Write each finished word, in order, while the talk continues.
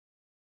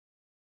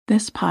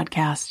This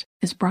podcast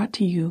is brought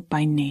to you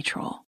by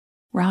Natrol.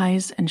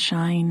 Rise and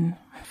shine,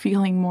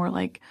 feeling more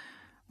like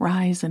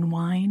rise and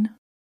wine?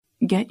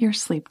 Get your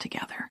sleep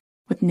together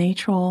with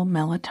Natrol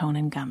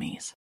melatonin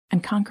gummies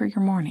and conquer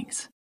your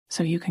mornings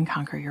so you can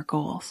conquer your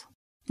goals.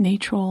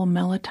 Natrol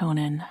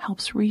melatonin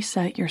helps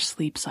reset your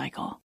sleep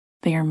cycle.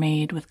 They are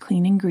made with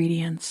clean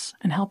ingredients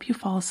and help you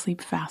fall asleep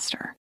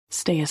faster,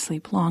 stay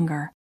asleep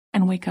longer,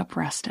 and wake up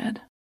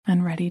rested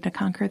and ready to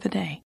conquer the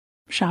day.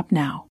 Shop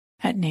now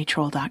at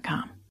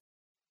natrol.com.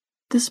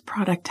 This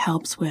product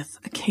helps with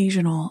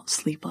occasional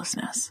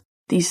sleeplessness.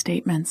 These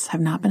statements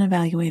have not been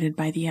evaluated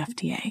by the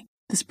FDA.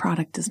 This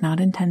product is not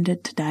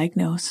intended to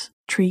diagnose,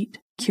 treat,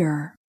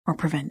 cure, or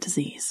prevent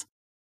disease.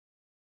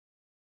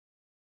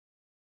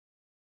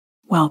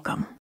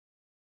 Welcome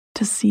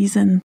to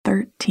Season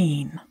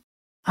 13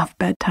 of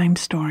Bedtime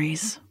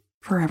Stories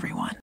for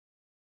Everyone,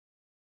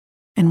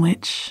 in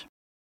which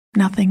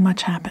nothing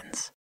much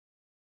happens.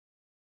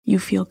 You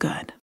feel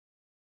good,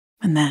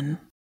 and then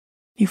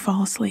you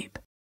fall asleep.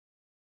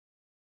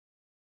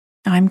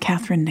 I'm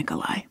Catherine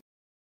Nicolai.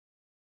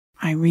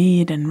 I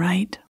read and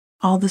write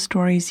all the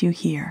stories you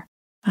hear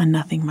on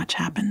Nothing Much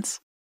Happens.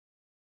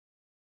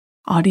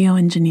 Audio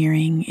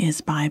engineering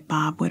is by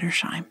Bob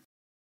Wittersheim.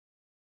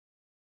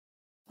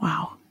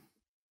 Wow,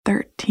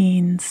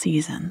 13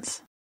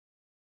 seasons,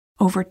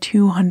 over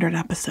 200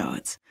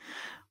 episodes,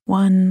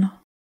 one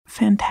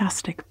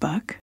fantastic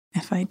book,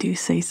 if I do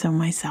say so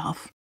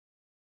myself,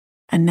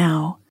 and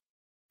now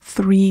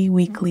 3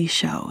 weekly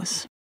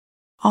shows,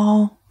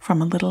 all from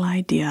a little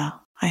idea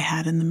I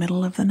had in the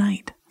middle of the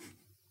night.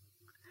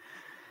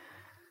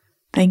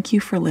 Thank you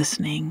for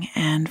listening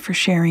and for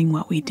sharing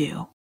what we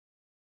do.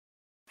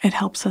 It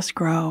helps us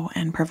grow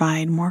and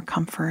provide more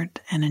comfort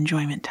and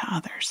enjoyment to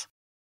others.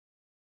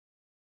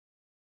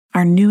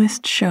 Our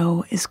newest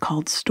show is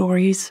called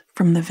Stories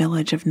from the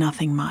Village of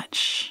Nothing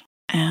Much,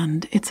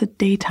 and it's a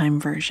daytime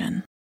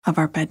version of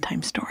our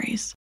bedtime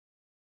stories.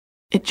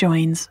 It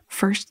joins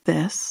First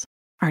This,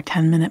 our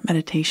 10-minute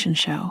meditation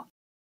show,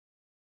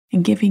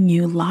 in giving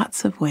you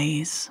lots of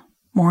ways,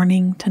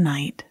 morning to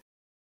night,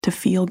 to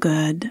feel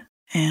good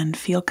and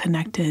feel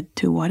connected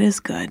to what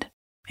is good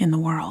in the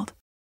world.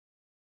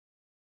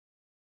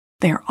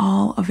 They're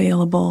all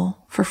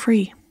available for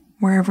free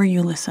wherever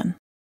you listen,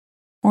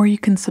 or you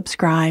can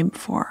subscribe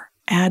for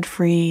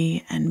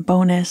ad-free and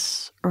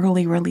bonus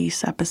early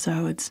release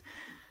episodes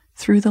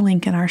through the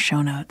link in our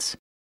show notes,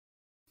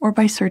 or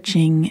by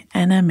searching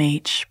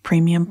NMH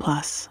Premium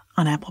Plus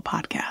on Apple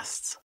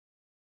Podcasts.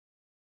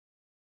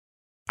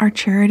 Our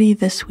charity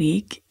this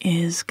week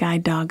is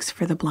Guide Dogs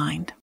for the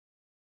Blind.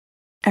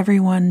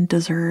 Everyone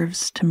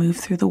deserves to move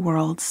through the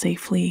world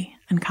safely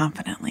and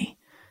confidently,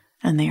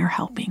 and they are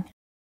helping.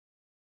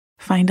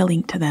 Find a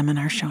link to them in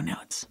our show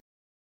notes.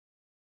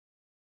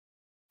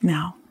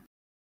 Now,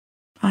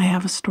 I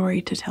have a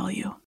story to tell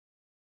you.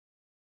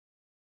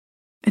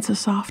 It's a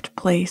soft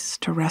place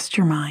to rest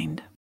your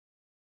mind,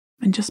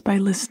 and just by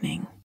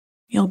listening,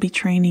 you'll be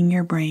training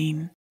your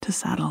brain to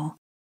settle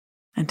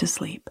and to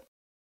sleep.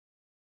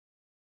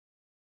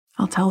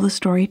 I'll tell the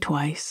story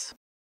twice,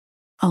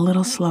 a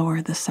little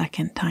slower the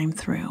second time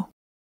through.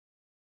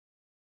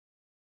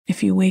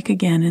 If you wake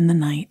again in the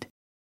night,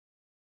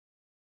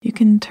 you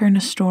can turn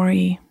a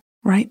story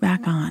right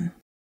back on,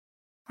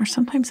 or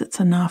sometimes it's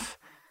enough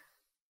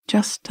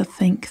just to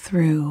think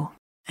through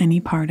any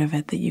part of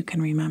it that you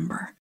can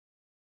remember.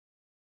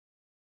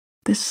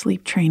 This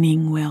sleep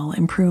training will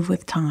improve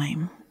with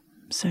time,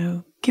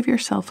 so give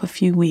yourself a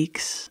few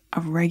weeks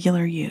of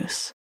regular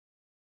use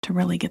to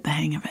really get the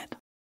hang of it.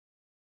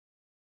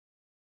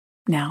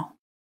 Now,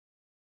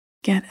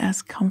 get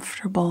as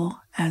comfortable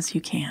as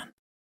you can.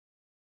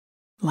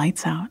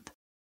 Lights out.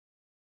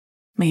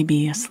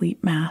 Maybe a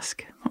sleep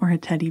mask or a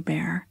teddy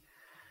bear,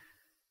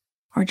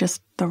 or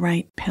just the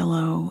right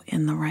pillow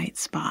in the right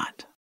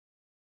spot.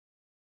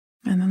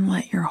 And then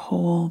let your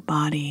whole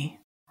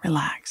body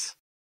relax.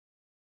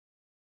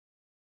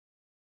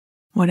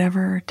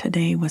 Whatever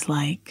today was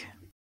like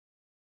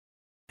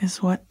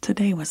is what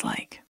today was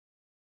like.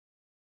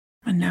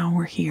 And now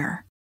we're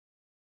here,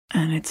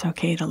 and it's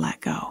okay to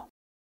let go.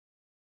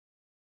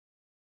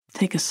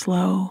 Take a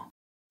slow,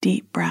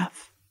 deep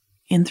breath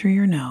in through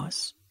your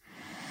nose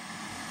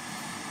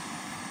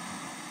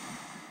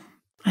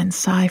and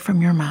sigh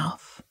from your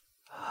mouth.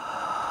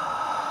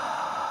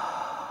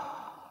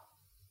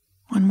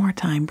 One more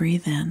time,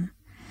 breathe in.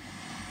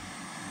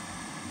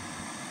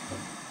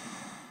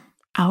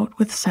 Out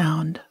with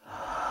sound.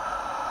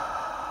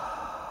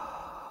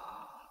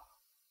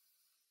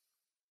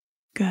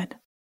 Good.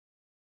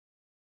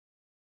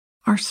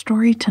 Our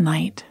story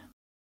tonight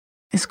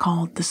is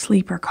called The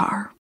Sleeper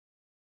Car,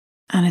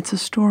 and it's a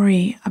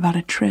story about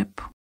a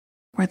trip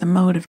where the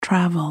mode of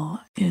travel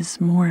is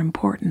more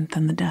important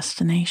than the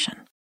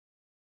destination.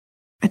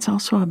 It's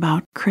also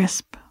about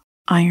crisp,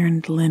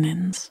 ironed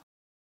linens,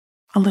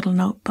 a little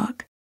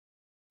notebook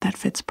that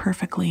fits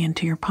perfectly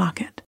into your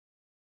pocket,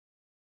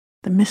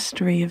 the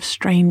mystery of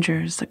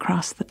strangers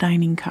across the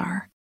dining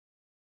car,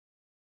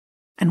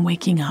 and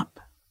waking up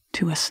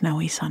to a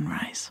snowy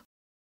sunrise.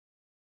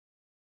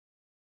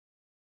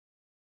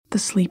 the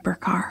sleeper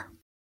car.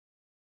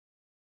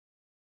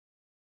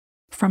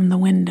 From the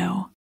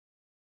window,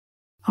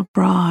 a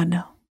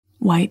broad,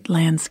 white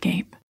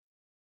landscape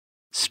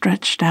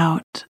stretched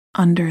out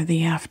under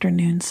the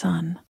afternoon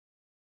sun.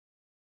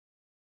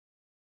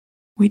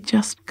 We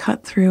just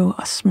cut through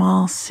a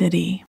small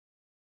city,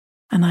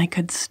 and I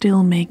could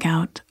still make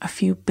out a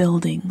few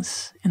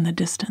buildings in the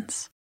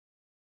distance.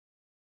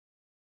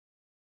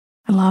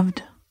 I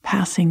loved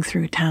passing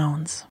through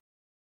towns,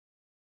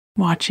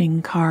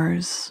 watching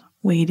cars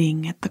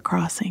waiting at the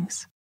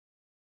crossings,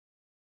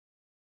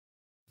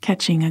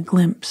 catching a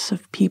glimpse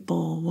of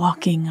people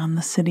walking on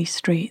the city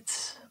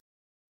streets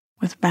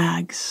with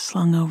bags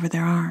slung over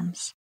their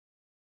arms,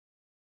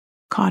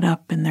 caught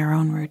up in their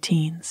own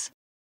routines.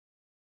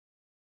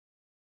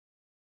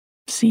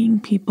 Seeing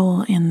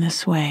people in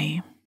this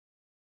way,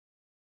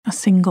 a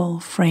single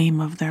frame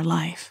of their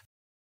life,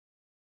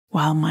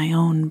 while my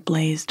own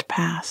blazed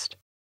past,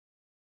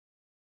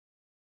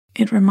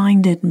 it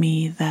reminded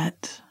me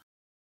that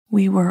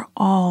we were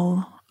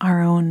all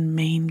our own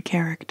main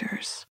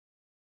characters.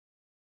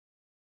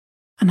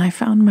 And I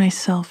found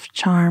myself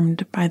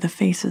charmed by the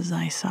faces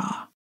I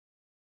saw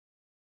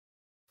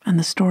and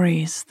the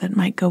stories that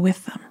might go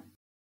with them.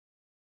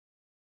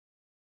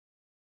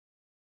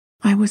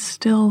 I was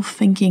still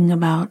thinking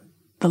about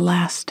the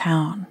last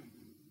town,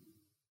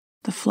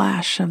 the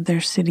flash of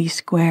their city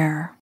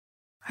square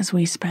as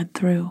we sped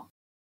through.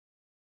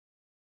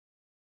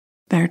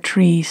 Their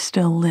tree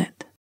still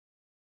lit,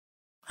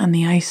 and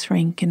the ice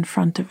rink in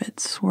front of it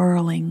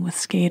swirling with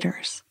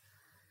skaters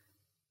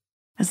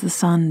as the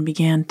sun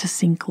began to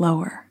sink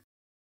lower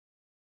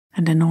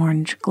and an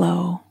orange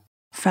glow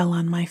fell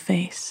on my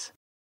face.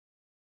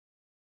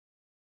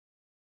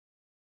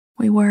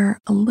 We were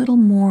a little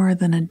more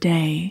than a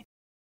day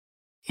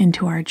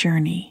into our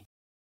journey,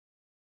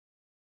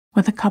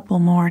 with a couple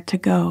more to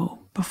go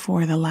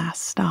before the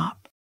last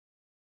stop,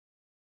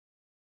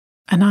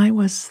 and I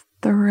was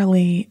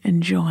thoroughly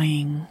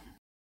enjoying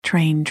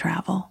train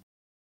travel.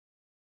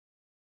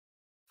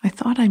 I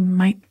thought I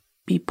might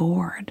be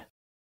bored,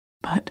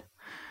 but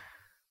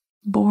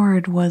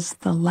bored was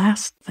the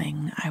last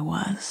thing I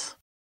was.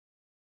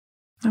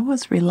 I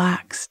was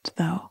relaxed,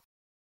 though.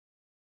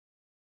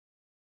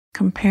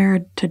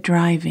 Compared to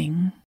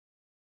driving,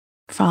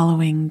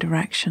 following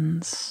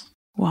directions,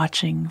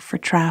 watching for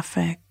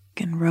traffic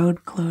and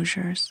road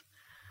closures,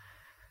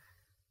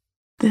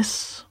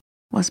 this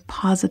was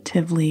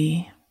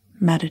positively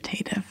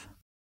meditative.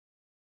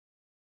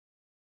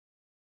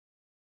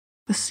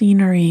 The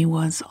scenery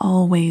was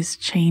always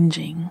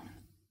changing,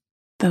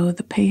 though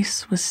the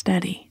pace was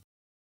steady,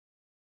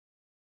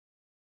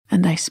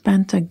 and I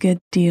spent a good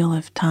deal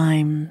of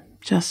time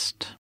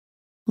just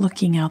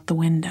looking out the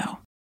window,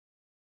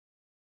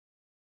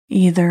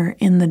 either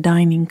in the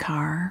dining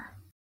car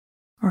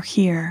or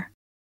here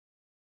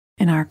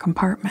in our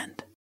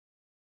compartment.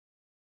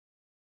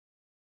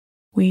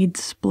 We'd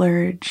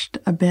splurged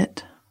a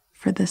bit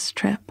for this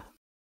trip,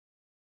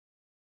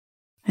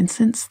 and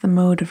since the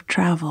mode of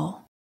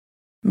travel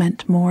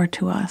meant more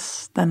to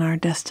us than our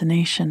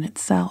destination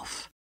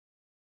itself,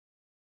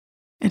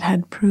 it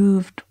had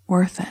proved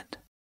worth it.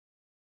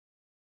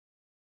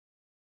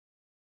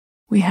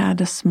 We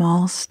had a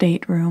small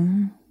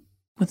stateroom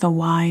with a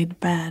wide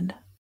bed,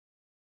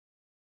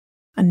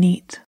 a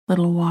neat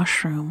little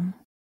washroom,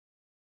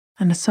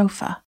 and a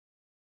sofa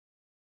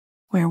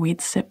where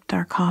we'd sipped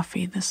our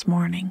coffee this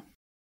morning.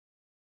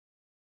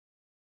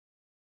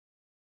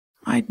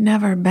 I'd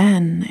never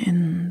been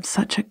in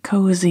such a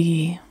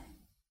cozy,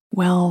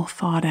 well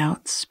thought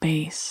out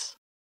space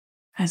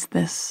as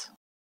this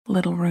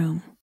little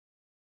room.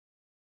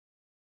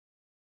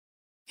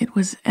 It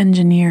was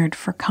engineered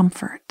for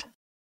comfort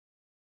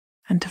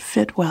and to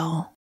fit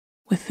well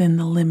within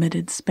the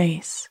limited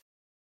space,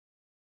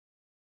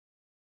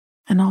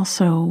 and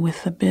also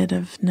with a bit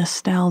of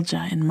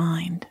nostalgia in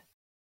mind.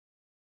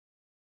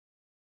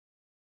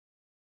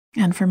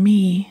 And for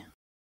me,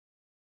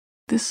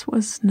 this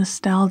was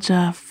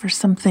nostalgia for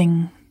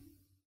something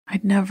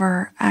I'd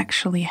never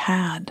actually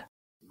had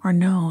or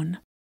known.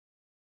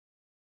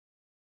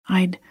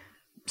 I'd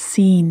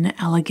seen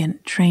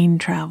elegant train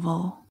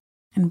travel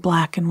in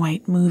black and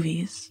white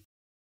movies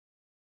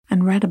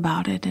and read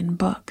about it in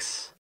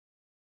books,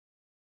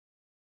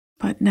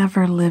 but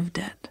never lived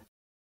it.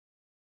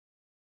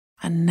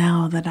 And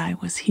now that I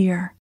was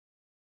here,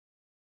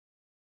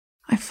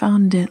 I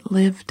found it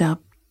lived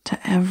up to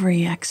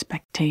every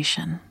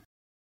expectation,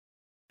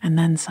 and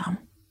then some.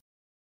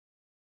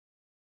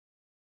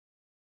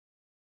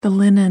 The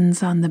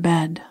linens on the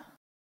bed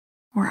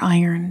were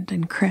ironed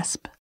and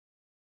crisp.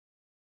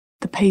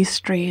 The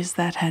pastries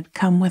that had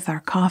come with our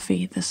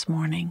coffee this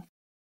morning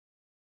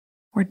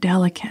were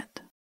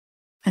delicate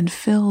and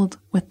filled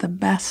with the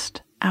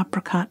best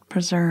apricot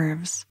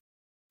preserves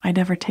I'd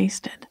ever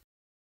tasted.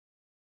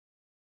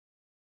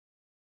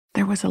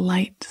 There was a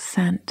light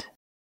scent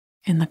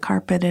in the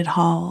carpeted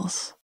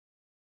halls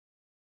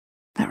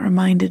that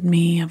reminded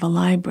me of a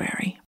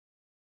library.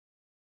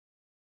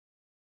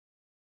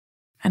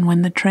 And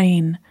when the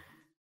train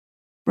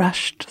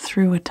rushed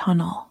through a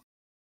tunnel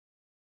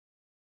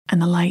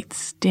and the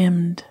lights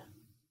dimmed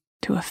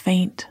to a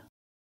faint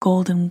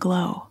golden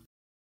glow.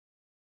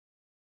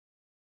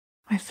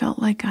 I felt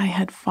like I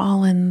had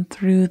fallen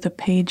through the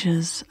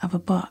pages of a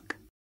book,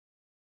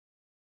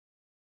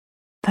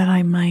 that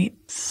I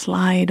might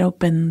slide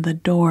open the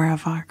door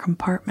of our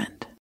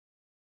compartment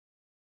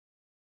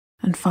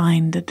and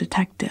find a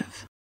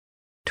detective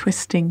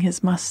twisting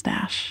his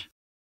mustache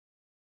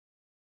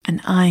and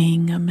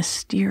eyeing a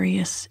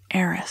mysterious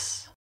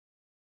heiress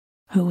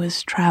who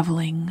was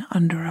traveling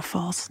under a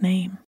false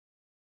name.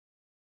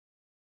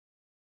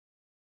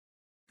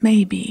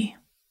 Maybe,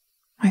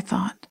 I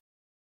thought,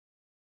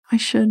 I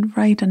should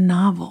write a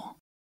novel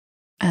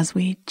as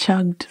we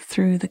chugged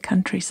through the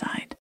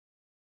countryside.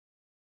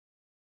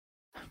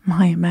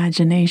 My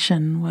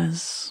imagination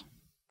was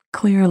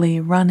clearly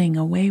running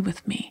away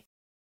with me.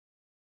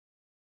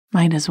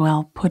 Might as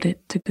well put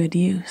it to good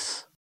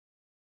use.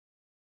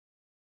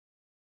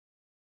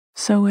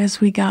 So as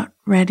we got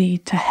ready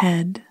to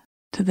head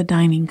to the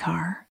dining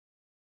car,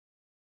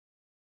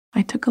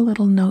 I took a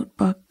little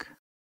notebook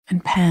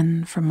and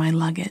pen from my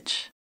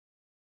luggage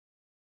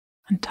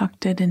and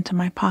tucked it into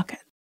my pocket.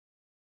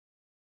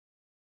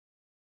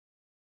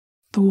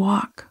 The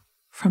walk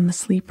from the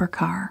sleeper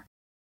car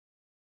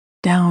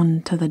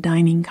down to the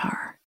dining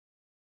car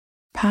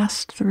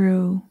passed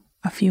through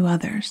a few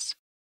others.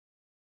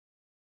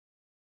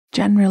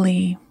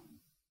 Generally,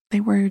 they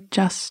were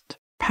just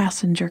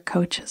passenger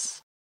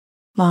coaches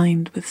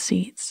lined with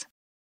seats.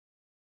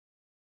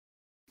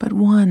 But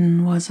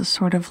one was a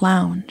sort of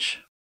lounge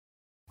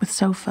with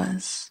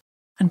sofas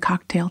and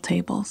cocktail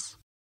tables.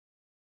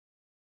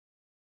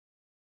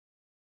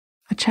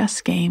 A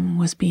chess game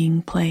was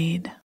being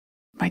played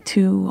by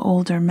two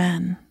older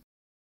men,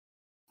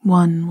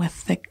 one with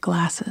thick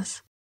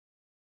glasses,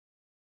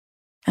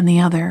 and the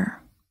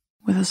other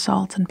with a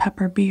salt and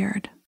pepper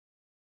beard.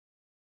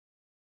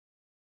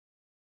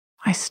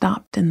 I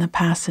stopped in the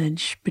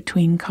passage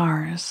between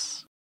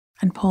cars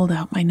and pulled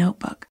out my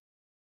notebook.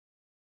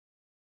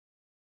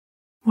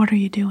 What are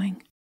you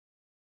doing?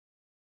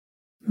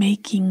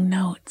 Making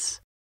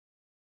notes.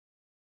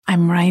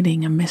 I'm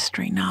writing a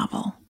mystery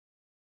novel.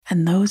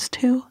 And those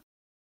two?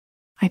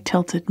 I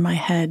tilted my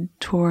head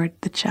toward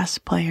the chess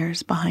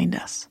players behind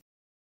us.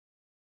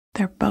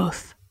 They're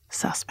both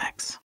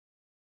suspects.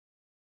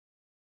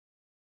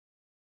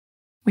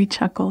 We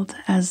chuckled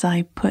as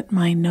I put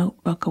my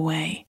notebook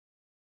away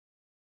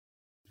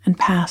and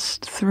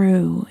passed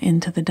through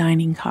into the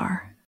dining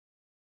car.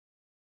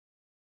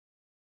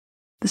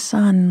 The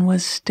sun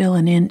was still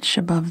an inch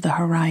above the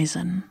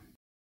horizon,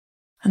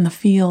 and the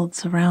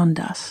fields around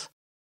us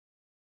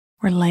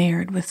were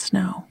layered with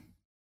snow.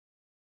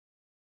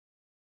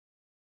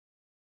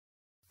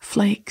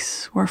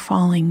 Flakes were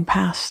falling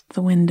past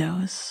the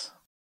windows,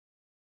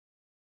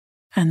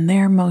 and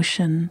their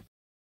motion,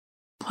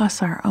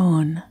 plus our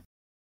own,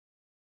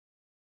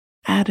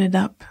 added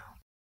up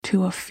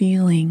to a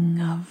feeling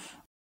of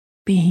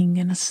being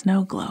in a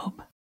snow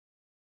globe.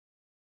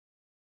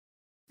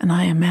 And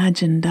I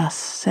imagined us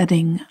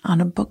sitting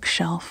on a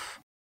bookshelf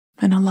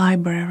in a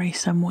library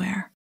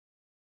somewhere,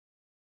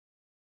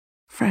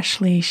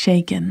 freshly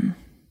shaken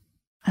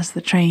as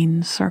the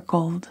train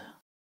circled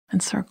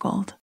and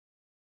circled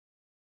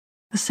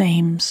the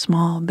same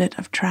small bit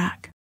of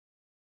track.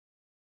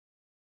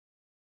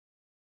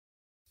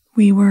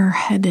 We were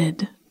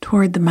headed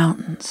toward the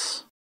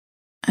mountains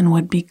and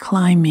would be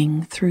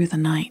climbing through the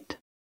night.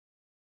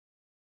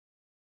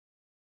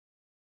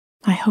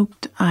 I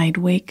hoped I'd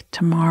wake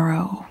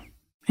tomorrow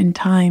in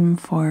time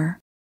for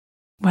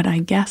what I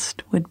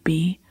guessed would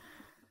be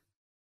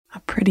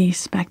a pretty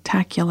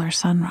spectacular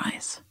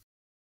sunrise.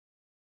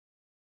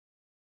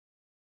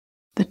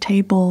 The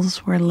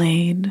tables were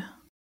laid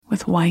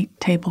with white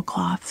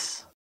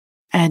tablecloths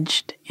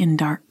edged in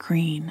dark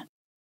green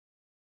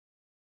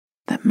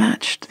that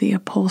matched the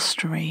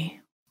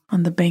upholstery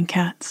on the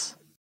banquettes.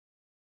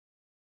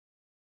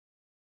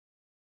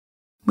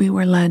 We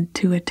were led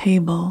to a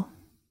table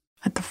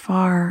at the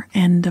far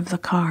end of the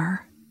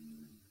car,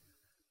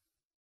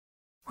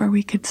 where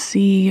we could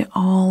see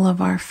all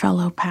of our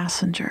fellow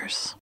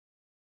passengers.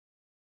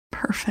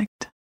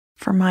 Perfect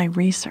for my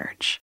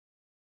research.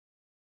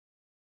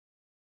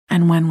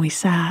 And when we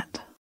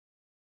sat,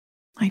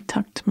 I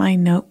tucked my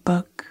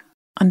notebook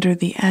under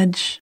the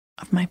edge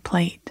of my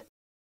plate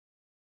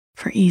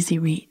for easy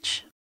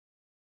reach.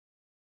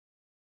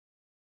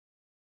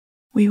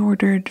 We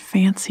ordered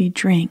fancy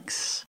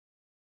drinks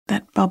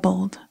that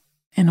bubbled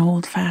in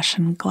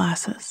old-fashioned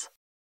glasses.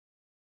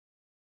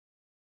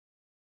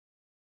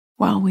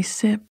 While we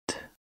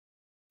sipped,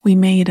 we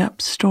made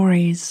up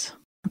stories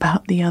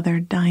about the other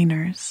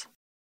diners.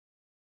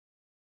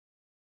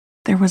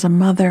 There was a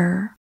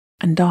mother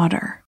and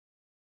daughter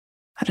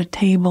at a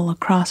table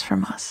across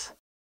from us,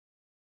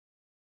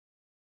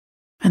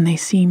 and they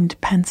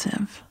seemed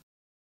pensive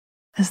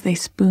as they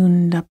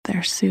spooned up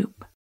their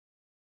soup.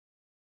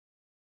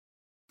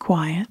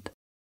 Quiet,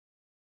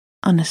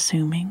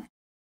 unassuming.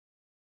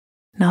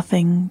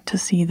 Nothing to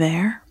see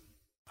there?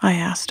 I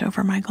asked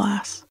over my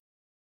glass.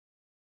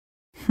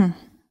 That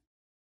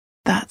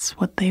that's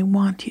what they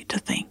want you to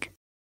think.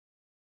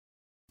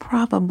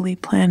 Probably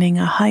planning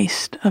a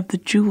heist of the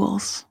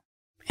jewels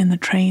in the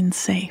train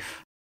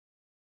safe.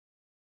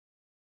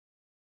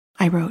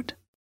 I wrote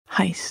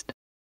heist,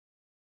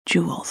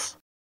 jewels,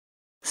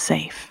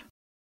 safe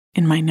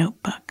in my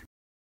notebook.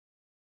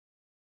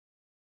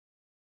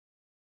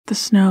 The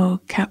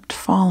snow kept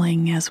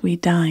falling as we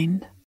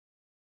dined.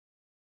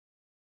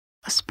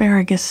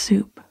 Asparagus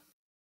soup,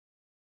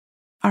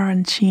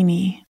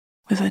 arancini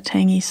with a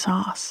tangy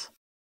sauce,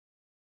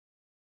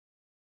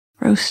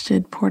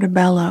 roasted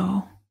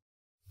portobello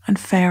and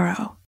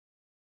farro,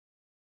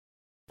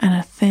 and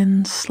a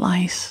thin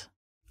slice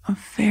of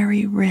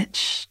very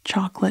rich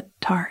chocolate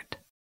tart.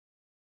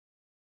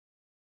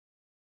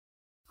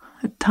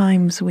 At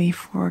times we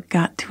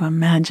forgot to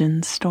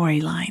imagine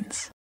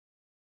storylines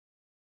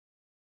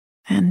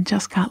and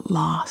just got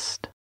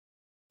lost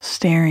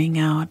staring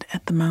out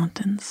at the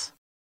mountains.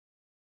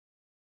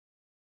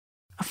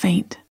 A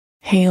faint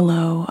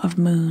halo of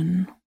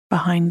moon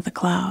behind the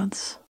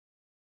clouds,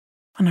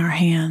 and our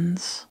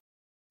hands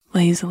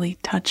lazily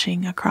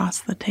touching across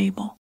the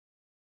table.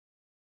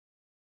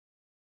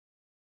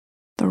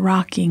 The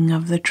rocking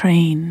of the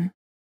train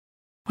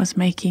was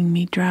making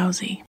me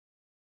drowsy.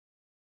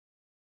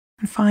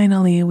 And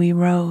finally we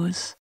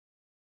rose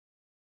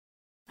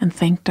and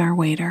thanked our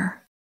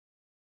waiter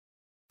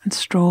and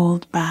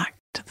strolled back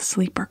to the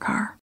sleeper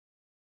car.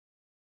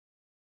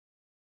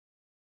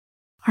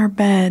 Our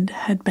bed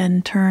had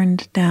been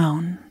turned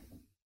down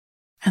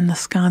and the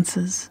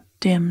sconces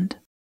dimmed.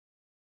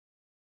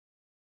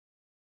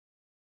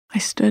 I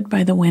stood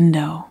by the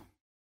window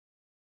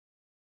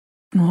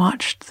and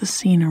watched the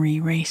scenery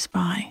race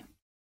by,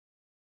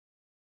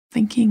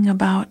 thinking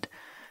about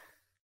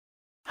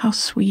how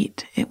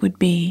sweet it would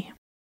be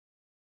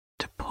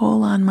to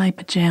pull on my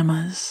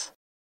pajamas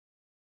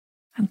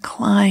and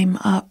climb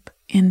up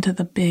into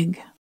the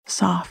big,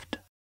 soft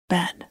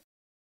bed,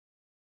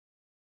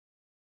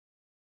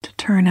 to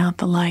turn out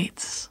the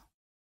lights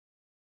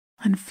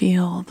and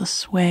feel the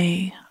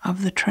sway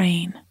of the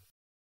train,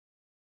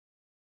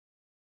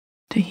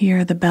 to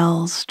hear the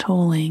bells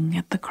tolling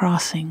at the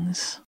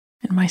crossings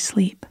in my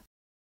sleep.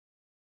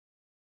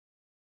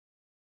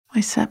 I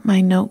set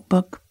my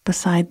notebook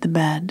beside the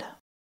bed,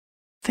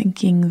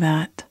 thinking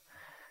that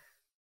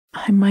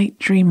I might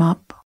dream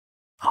up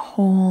a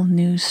whole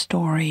new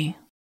story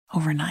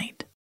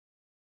overnight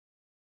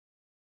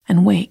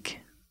and wake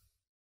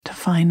to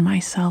find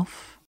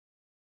myself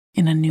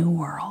in a new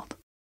world.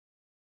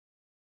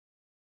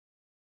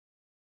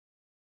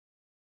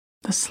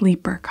 The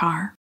sleeper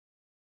car.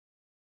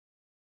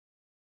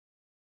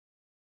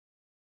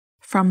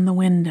 From the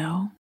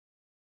window,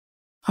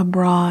 a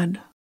broad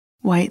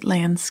white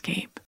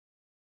landscape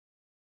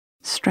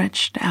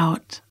stretched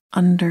out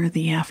under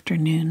the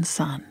afternoon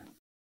sun.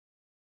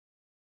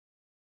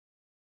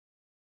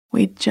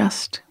 We'd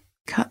just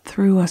cut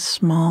through a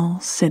small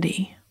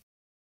city,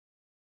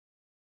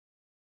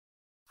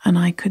 and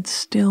I could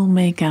still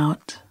make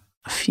out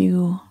a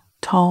few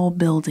tall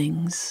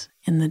buildings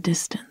in the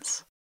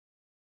distance.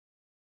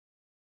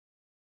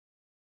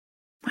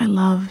 I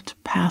loved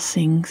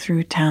passing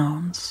through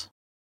towns,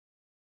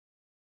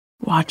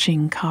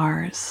 watching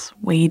cars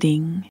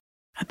waiting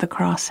at the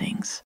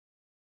crossings,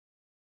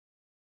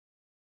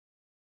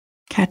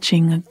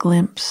 catching a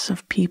glimpse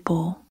of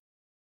people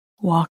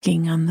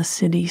walking on the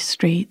city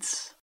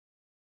streets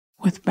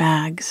with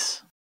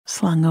bags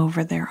slung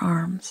over their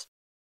arms,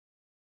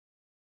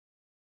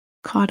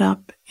 caught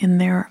up in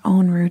their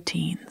own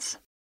routines.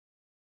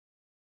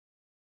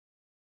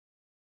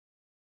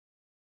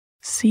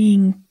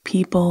 Seeing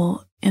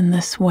people in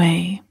this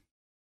way,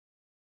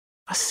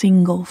 a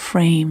single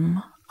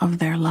frame of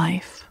their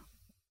life,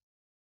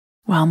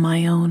 while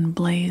my own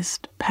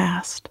blazed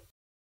past,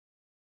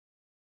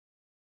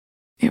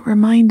 it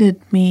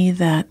reminded me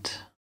that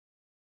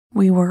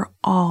we were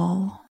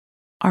all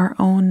our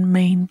own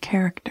main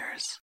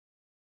characters.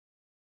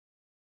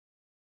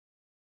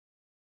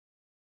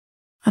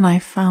 And I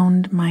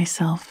found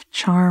myself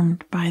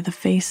charmed by the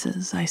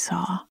faces I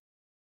saw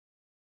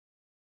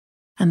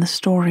and the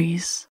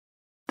stories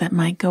that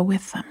might go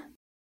with them.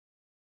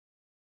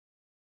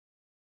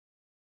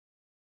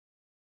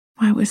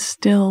 I was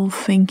still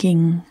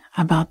thinking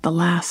about the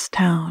last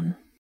town,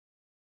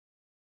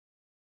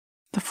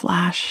 the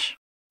flash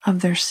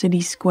of their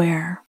city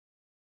square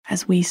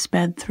as we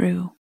sped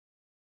through.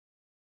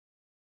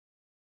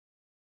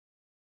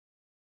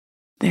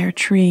 Their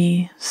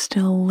tree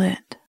still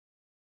lit,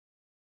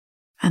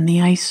 and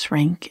the ice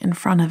rink in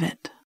front of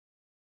it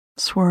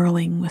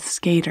swirling with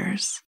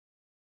skaters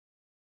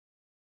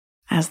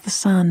as the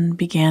sun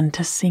began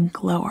to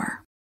sink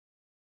lower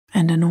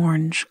and an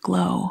orange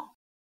glow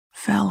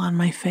fell on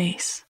my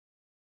face.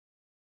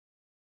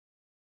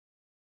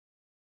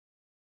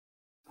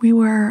 We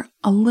were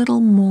a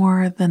little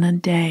more than a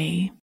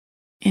day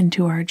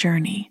into our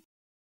journey,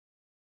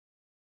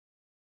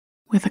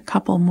 with a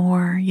couple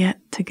more yet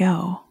to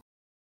go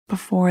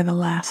before the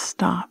last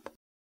stop,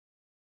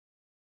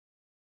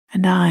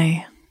 and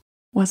I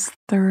was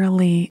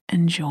thoroughly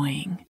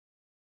enjoying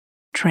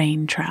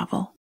train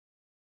travel.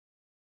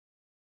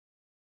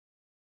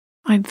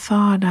 I'd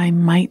thought I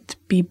might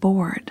be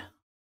bored,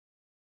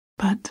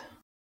 but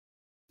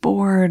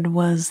bored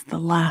was the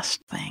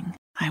last thing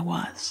I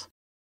was.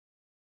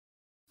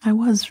 I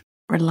was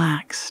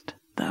relaxed,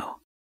 though.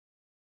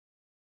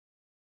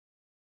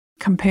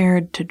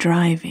 Compared to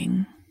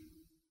driving,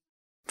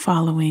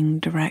 following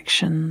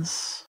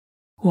directions,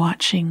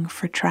 watching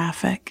for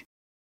traffic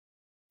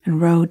and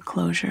road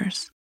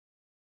closures,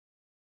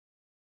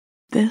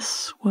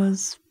 this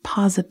was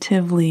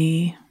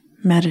positively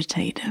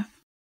meditative.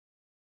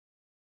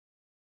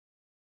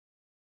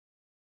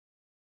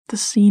 The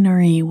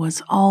scenery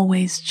was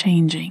always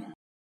changing,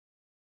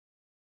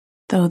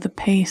 though the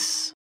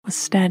pace was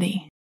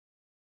steady,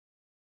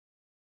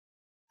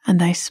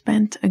 and I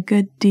spent a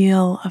good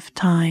deal of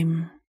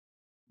time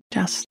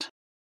just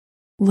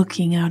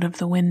looking out of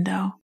the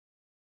window,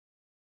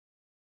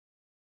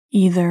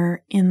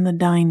 either in the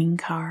dining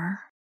car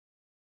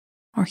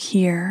or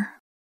here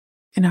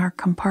in our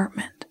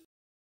compartment.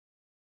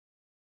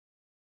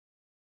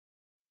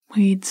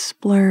 We'd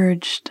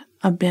splurged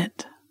a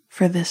bit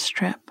for this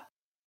trip,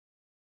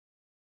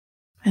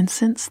 and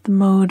since the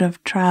mode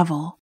of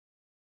travel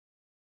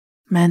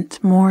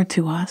meant more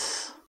to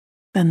us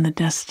than the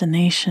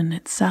destination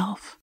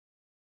itself,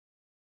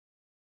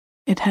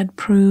 it had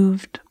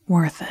proved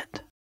worth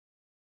it.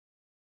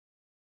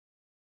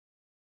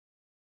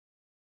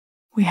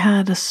 We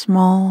had a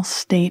small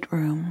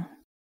stateroom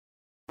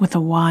with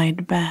a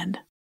wide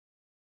bed,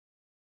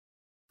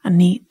 a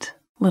neat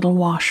little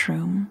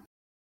washroom,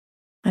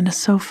 and a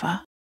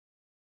sofa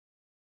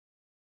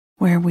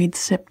where we'd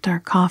sipped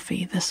our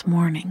coffee this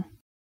morning.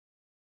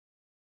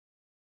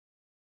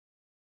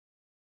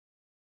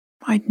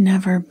 I'd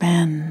never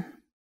been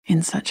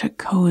in such a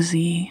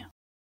cozy,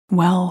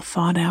 well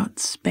thought out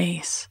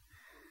space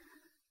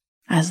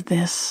as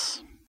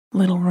this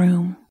little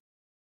room.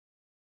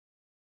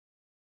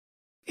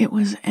 It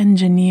was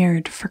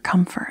engineered for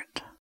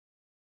comfort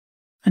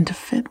and to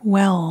fit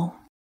well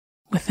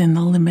within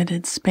the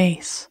limited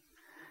space,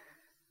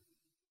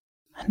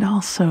 and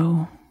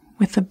also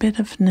with a bit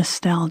of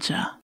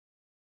nostalgia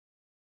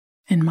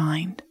in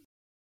mind.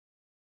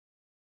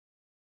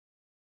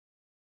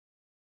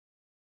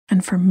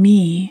 And for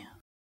me,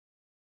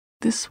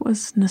 this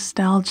was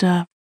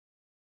nostalgia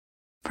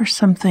for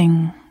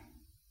something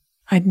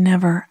I'd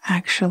never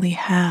actually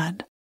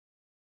had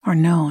or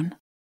known.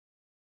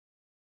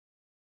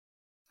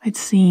 I'd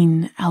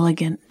seen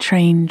elegant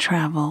train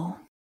travel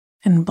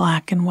in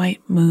black and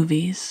white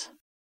movies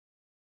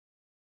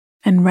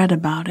and read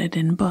about it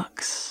in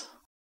books,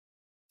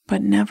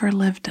 but never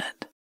lived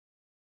it.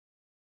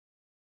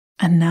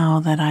 And now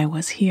that I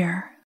was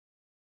here,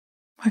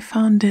 I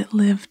found it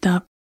lived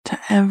up to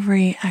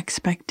every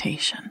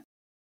expectation,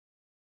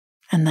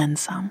 and then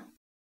some.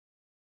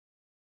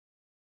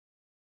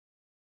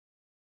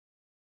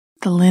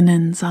 The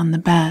linens on the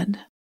bed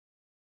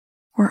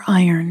were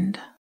ironed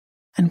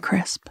and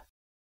crisp.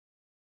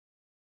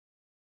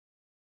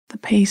 The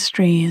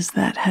pastries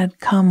that had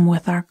come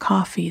with our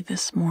coffee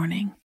this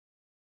morning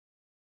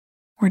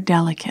were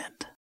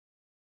delicate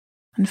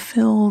and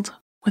filled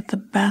with the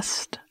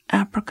best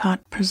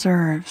apricot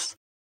preserves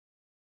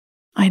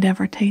I'd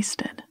ever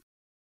tasted.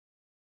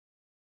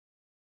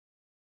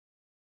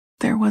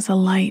 There was a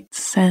light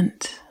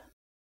scent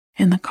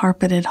in the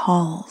carpeted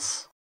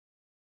halls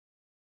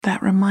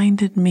that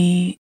reminded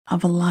me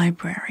of a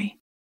library.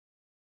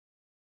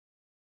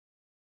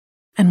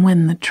 And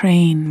when the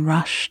train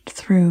rushed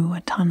through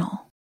a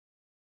tunnel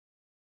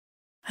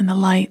and the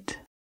light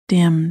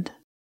dimmed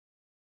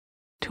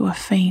to a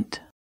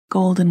faint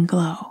golden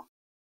glow,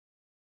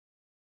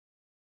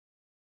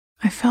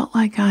 I felt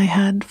like I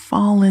had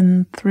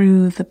fallen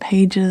through the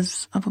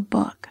pages of a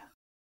book,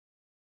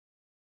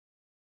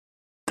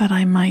 that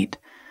I might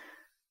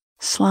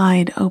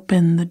slide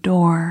open the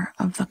door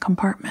of the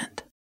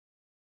compartment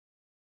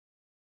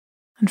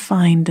and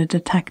find a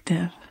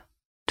detective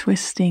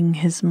twisting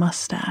his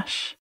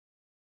mustache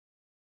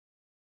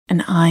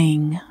and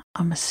eyeing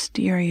a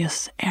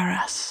mysterious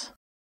heiress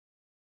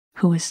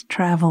who is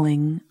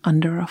traveling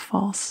under a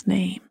false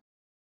name.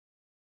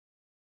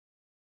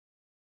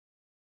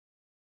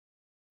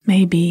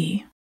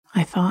 Maybe,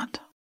 I thought,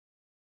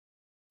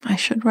 I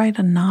should write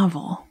a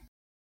novel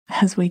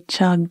as we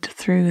chugged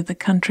through the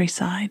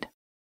countryside.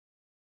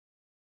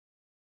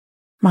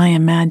 My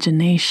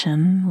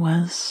imagination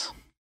was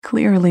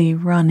clearly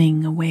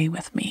running away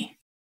with me.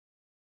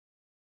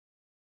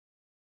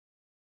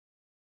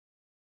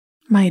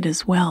 Might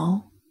as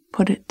well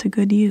put it to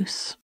good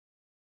use.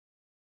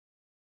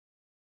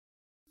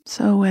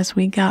 So as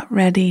we got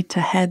ready to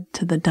head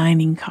to the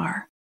dining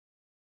car,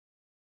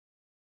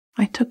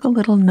 I took a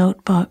little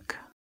notebook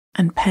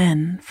and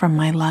pen from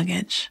my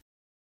luggage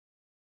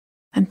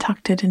and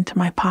tucked it into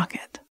my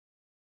pocket.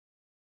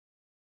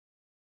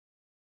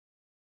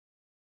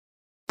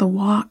 The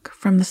walk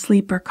from the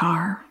sleeper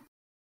car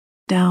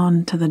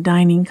down to the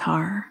dining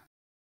car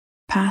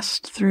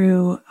passed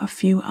through a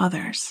few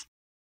others.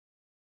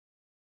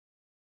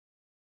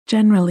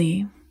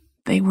 Generally,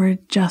 They were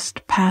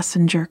just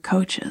passenger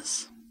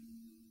coaches,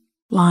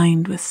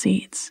 lined with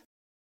seats.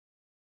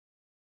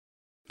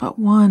 But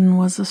one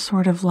was a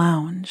sort of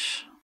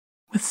lounge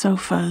with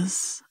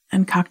sofas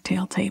and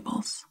cocktail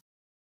tables.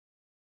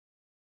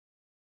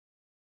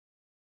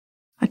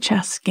 A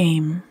chess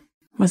game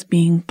was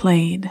being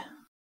played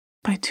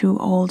by two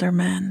older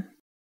men,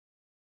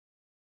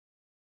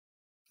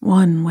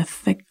 one with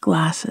thick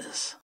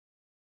glasses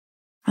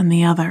and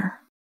the other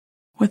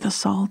with a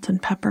salt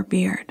and pepper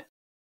beard.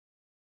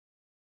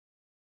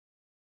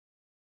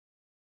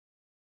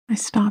 I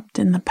stopped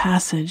in the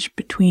passage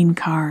between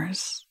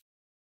cars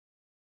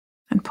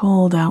and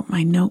pulled out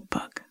my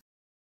notebook.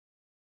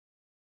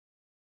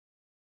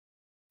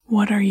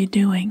 "What are you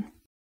doing?"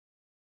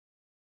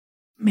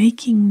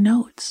 "Making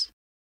notes.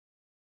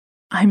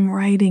 I'm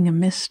writing a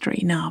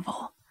mystery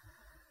novel."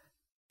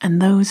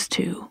 And those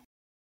two,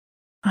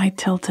 I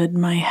tilted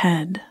my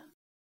head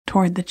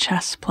toward the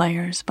chess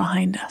players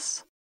behind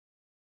us.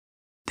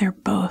 "They're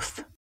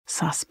both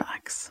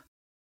suspects."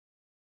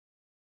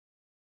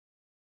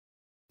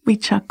 We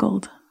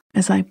chuckled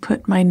as I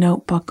put my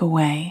notebook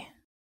away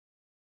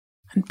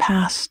and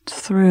passed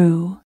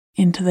through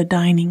into the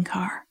dining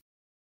car.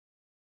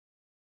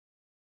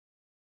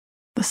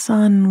 The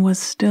sun was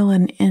still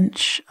an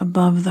inch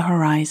above the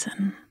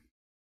horizon,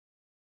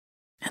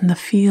 and the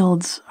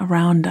fields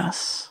around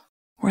us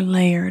were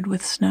layered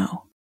with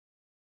snow.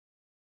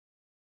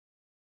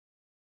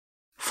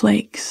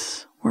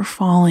 Flakes were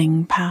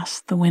falling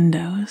past the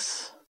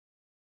windows,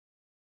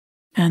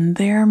 and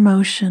their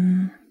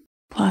motion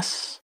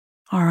plus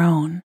our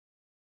own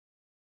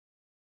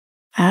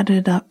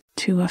added up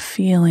to a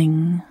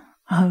feeling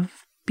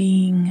of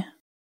being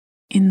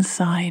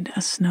inside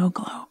a snow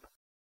globe.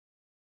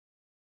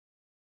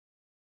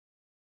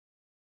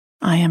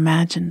 I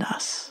imagined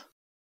us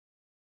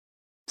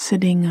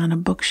sitting on a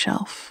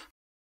bookshelf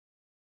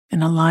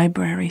in a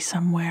library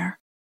somewhere,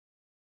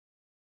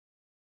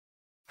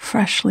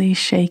 freshly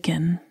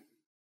shaken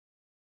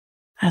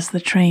as the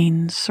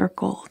train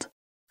circled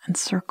and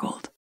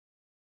circled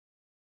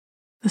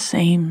the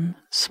same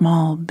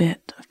small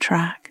bit of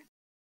track.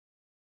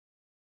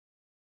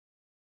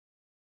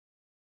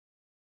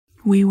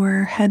 We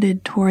were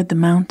headed toward the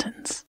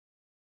mountains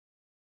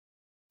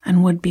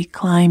and would be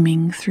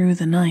climbing through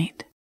the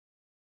night.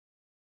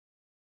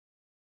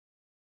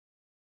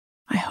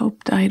 I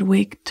hoped I'd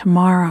wake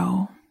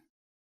tomorrow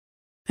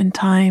in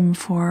time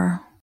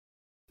for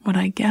what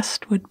I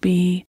guessed would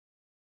be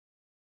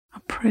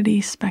a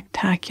pretty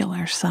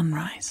spectacular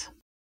sunrise.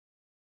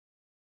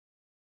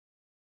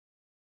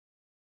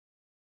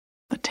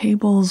 The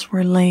tables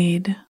were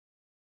laid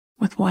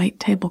with white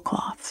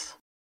tablecloths,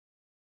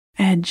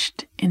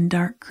 edged in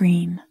dark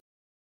green,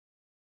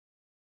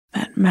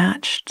 that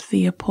matched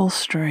the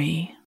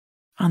upholstery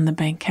on the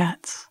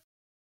banquettes.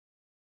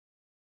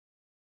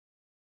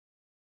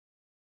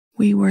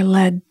 We were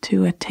led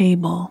to a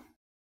table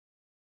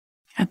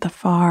at the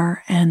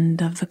far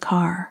end of the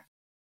car,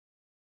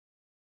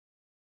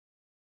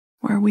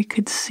 where we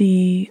could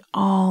see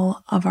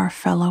all of our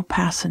fellow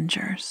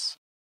passengers.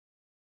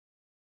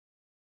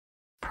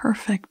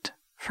 Perfect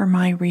for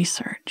my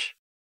research.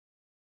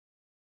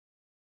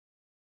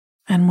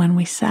 And when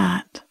we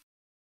sat,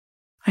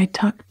 I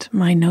tucked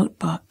my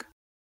notebook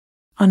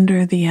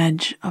under the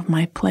edge of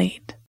my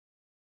plate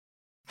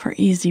for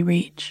easy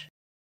reach.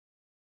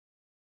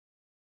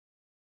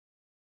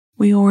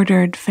 We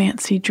ordered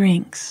fancy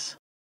drinks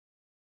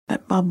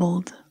that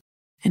bubbled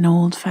in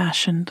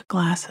old-fashioned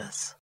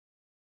glasses.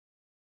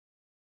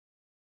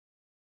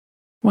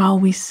 While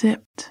we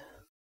sipped,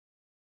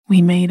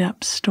 we made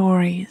up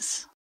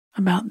stories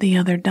about the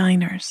other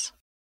diners.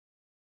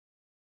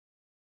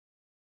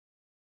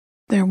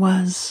 There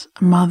was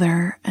a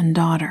mother and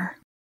daughter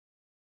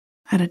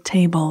at a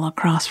table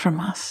across from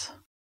us,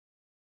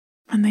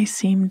 and they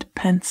seemed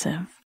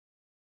pensive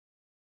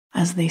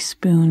as they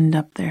spooned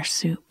up their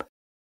soup.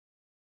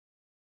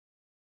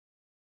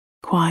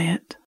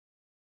 Quiet,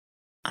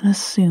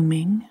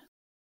 unassuming,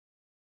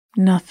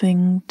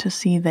 nothing to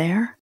see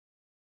there?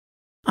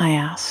 I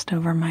asked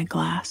over my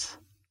glass.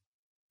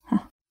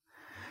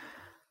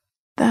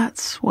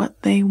 That's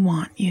what they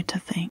want you to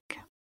think.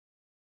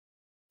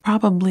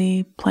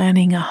 Probably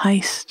planning a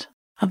heist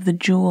of the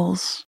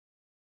jewels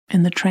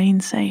in the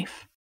train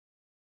safe.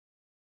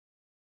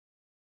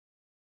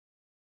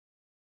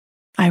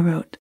 I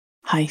wrote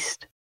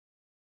heist,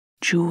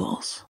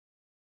 jewels,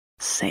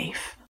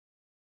 safe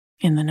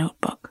in the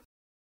notebook.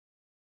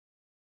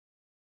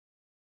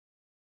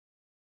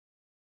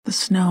 The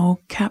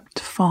snow kept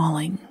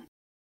falling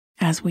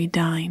as we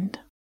dined.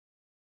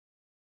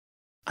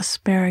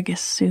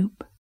 Asparagus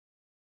soup,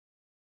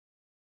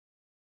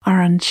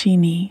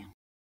 arancini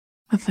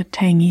with a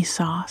tangy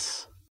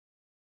sauce,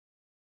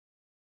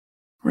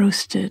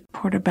 roasted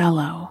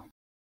portobello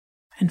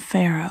and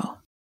farro,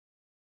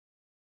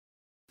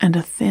 and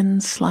a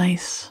thin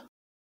slice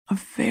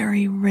of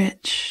very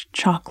rich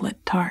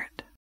chocolate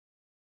tart.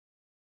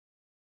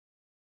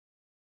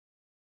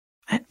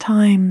 At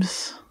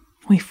times,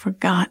 we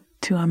forgot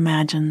to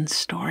imagine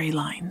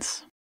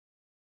storylines.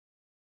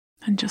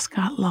 and just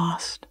got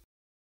lost,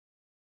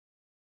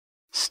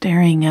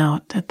 staring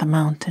out at the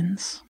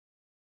mountains,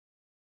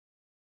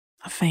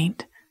 a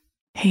faint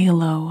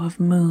halo of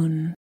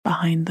moon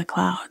behind the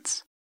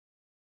clouds,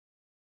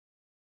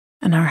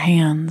 and our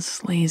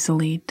hands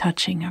lazily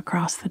touching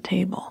across the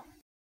table.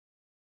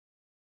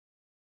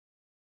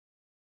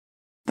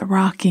 The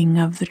rocking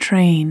of the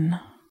train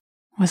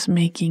was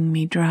making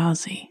me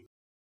drowsy.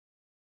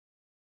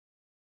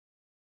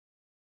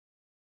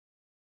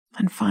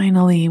 And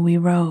finally we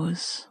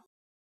rose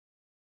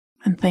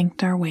and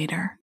thanked our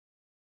waiter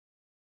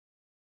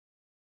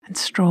and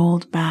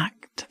strolled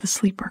back to the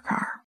sleeper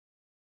car.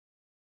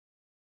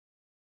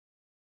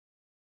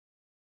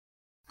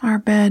 Our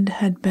bed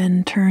had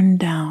been turned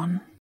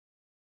down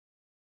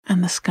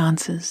and the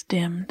sconces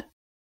dimmed.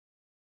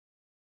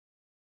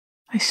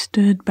 I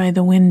stood by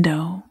the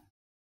window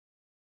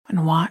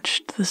and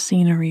watched the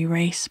scenery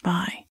race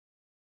by,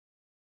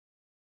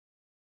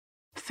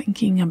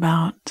 thinking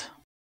about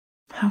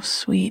how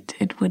sweet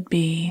it would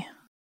be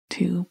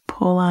to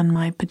pull on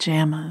my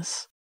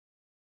pajamas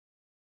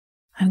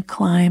and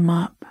climb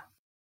up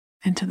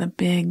into the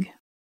big,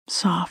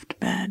 soft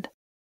bed,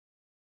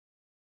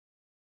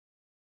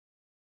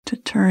 to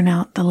turn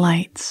out the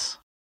lights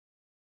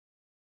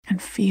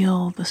and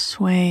feel the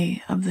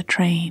sway of the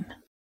train,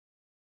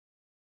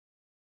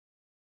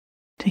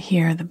 to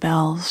hear the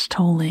bells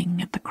tolling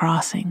at the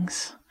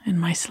crossings in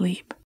my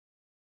sleep.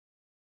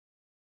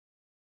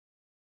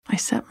 I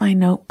set my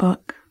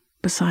notebook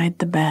beside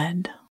the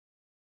bed,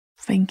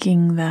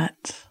 thinking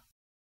that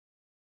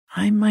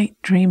I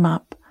might dream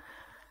up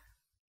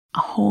a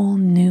whole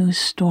new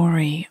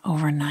story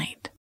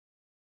overnight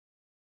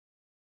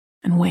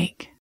and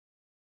wake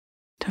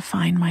to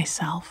find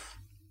myself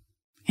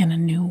in a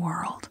new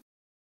world.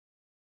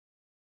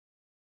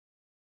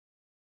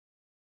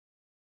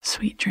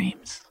 Sweet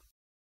dreams.